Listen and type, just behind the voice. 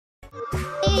Hey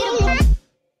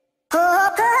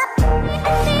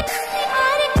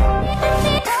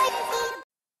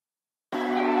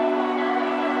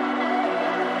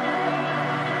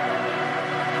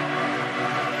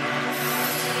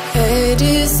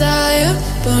desire,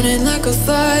 burning like a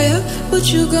fire.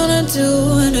 What you gonna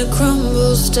do when it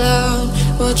crumbles down?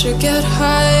 Watch it get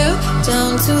higher,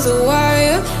 down to the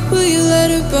wire. Will you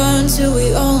let it burn till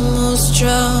we almost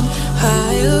drown?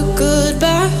 Higher,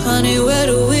 goodbye, honey, where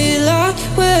do we lie?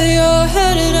 Where you're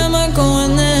headed, am I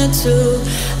going there too?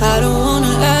 I don't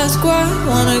wanna ask why,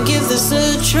 wanna give this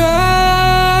a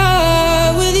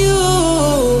try with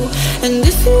you. And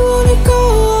if you wanna go,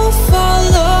 I'll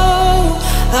follow.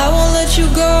 I won't let you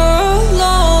go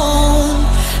alone,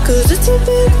 'cause it's a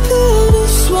big pill to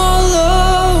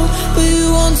swallow, but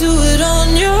you won't do it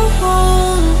on your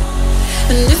own.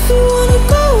 And if you wanna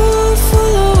go, I'll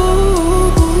follow.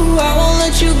 I won't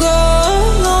let you go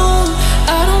alone.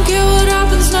 I don't care what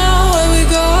happens now, where we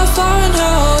go, how far and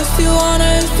how.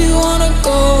 If you wanna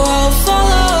go, I'll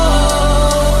follow.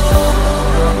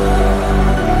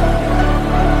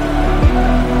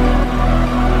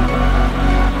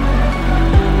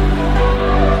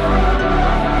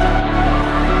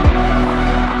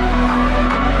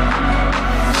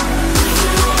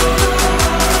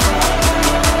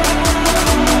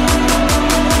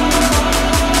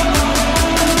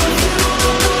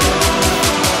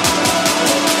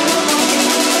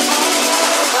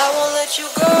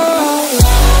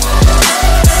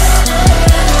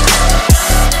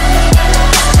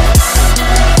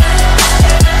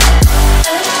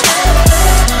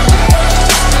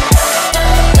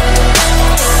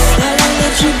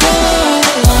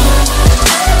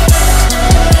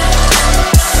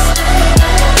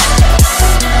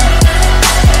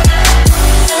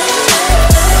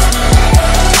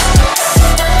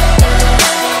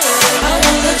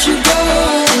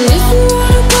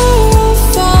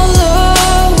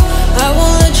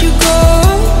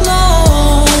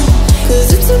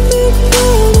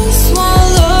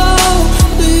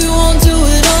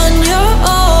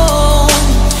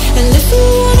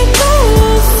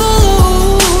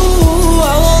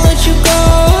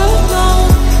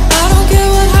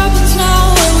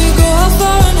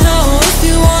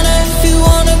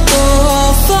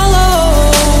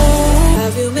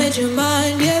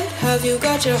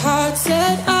 Your heart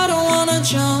said, I don't wanna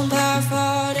jump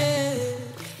half-hearted.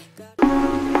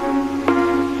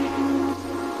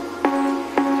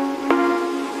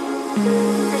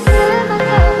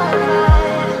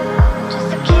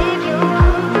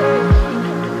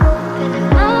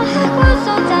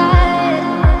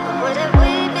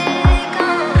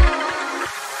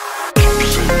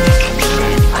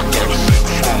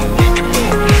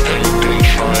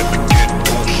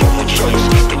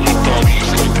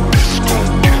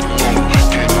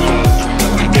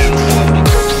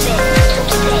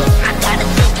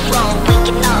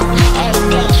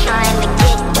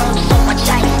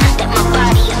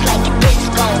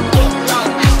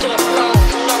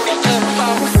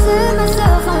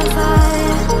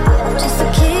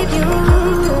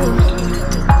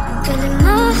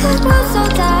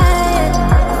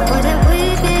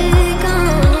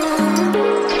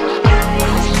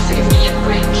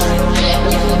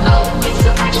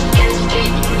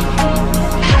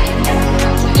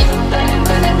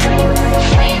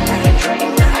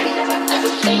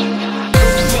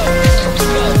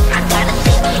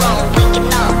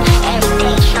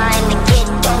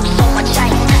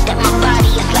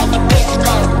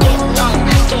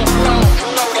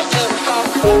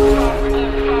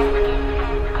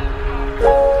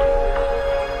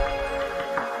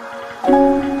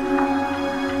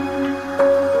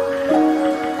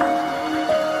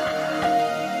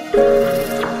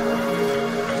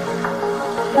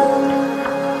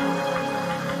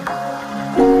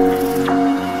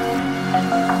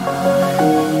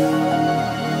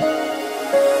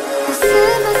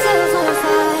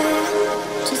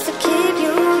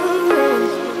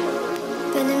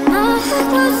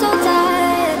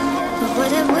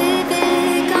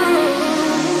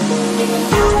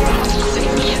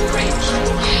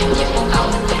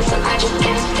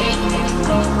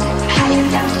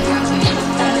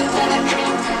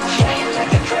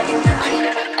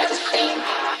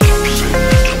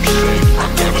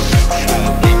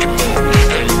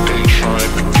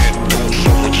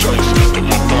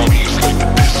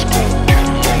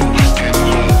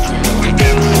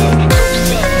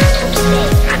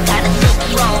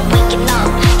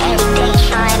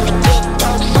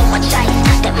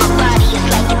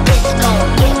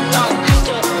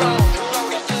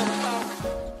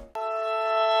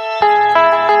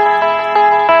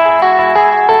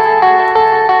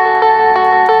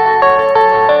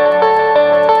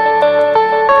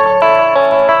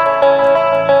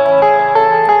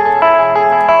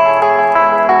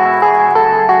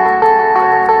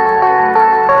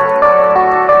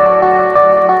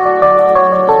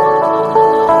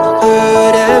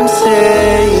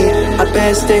 say our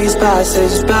best days pass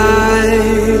us by,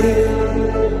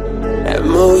 and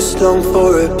most long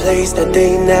for a place that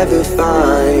they never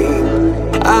find.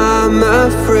 I'm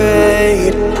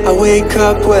afraid I wake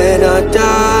up when I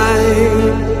die,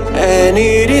 and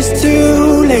it is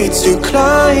too late to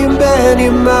climb any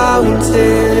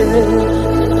mountain.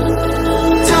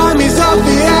 Time is of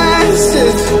the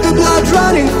essence, the blood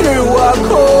running through our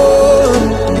core.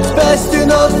 It's best to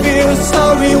not feel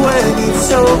sorry when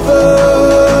it's over.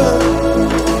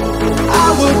 I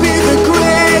will be the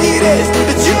greatest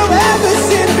that you've ever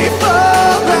seen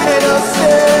before, and I'll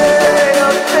say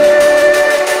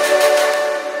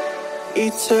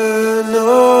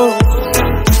eternal.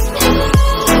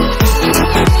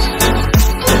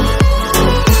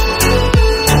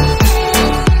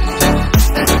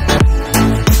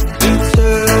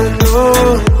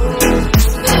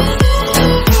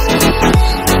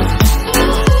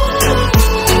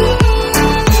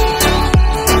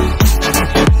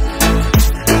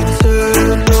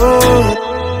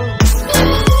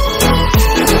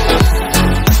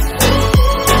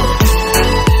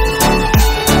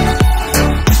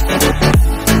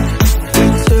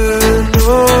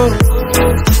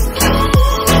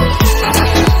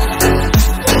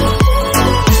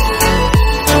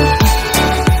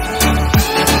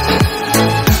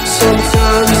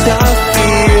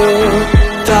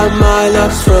 My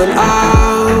love's run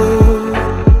out.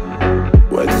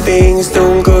 When things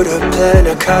don't go to plan,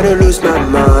 I kinda lose my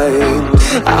mind.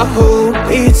 I hope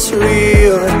it's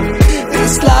real,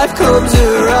 this life comes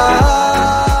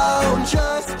around.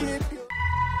 Just keep your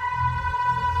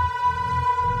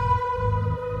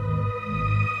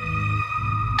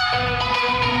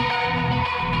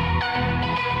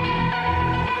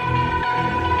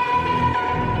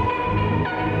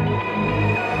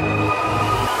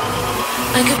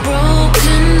like a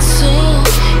broken soul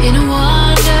in a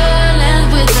wonderland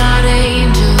without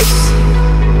angels.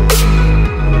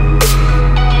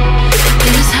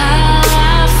 It is how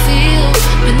I feel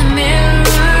when the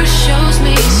mirror shows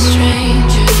me a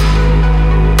stranger.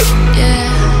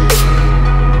 Yeah.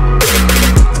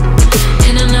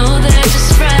 And I know they're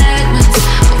just fragments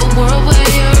of a world where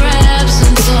your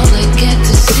absence all I get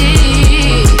to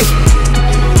see.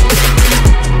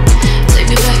 Take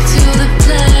me back to the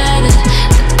planet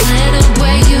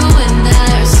where you and I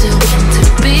are still meant to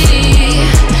be.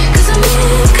 'Cause I'm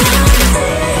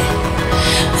incomplete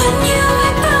when you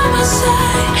ain't by my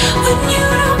side, when you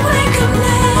don't wake up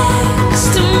next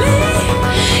to me.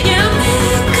 Yeah, I'm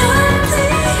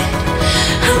incomplete.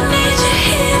 I need you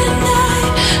here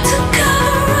tonight to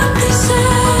cover up these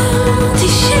empty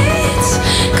sheets.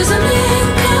 'Cause I'm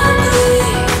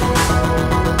incomplete.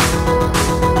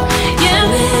 Yeah,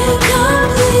 I'm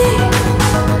incomplete.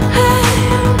 Hey.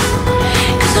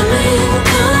 I'm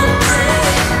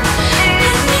incomplete.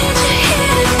 I need you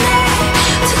here tonight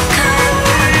to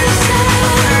cover up these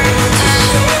empty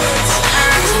sheets.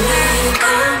 I'm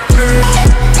incomplete.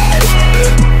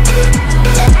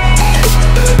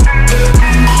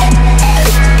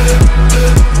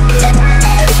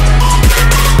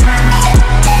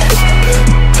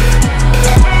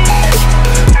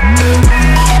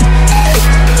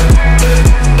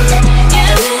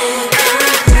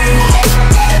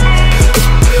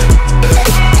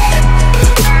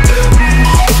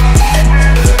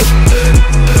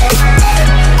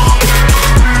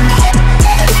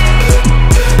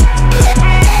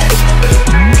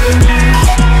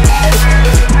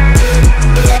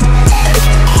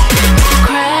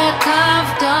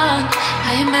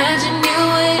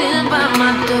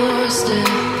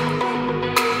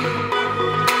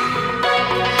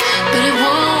 But it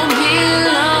won't be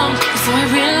long before I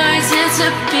realize it's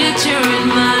a picture in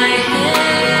my head.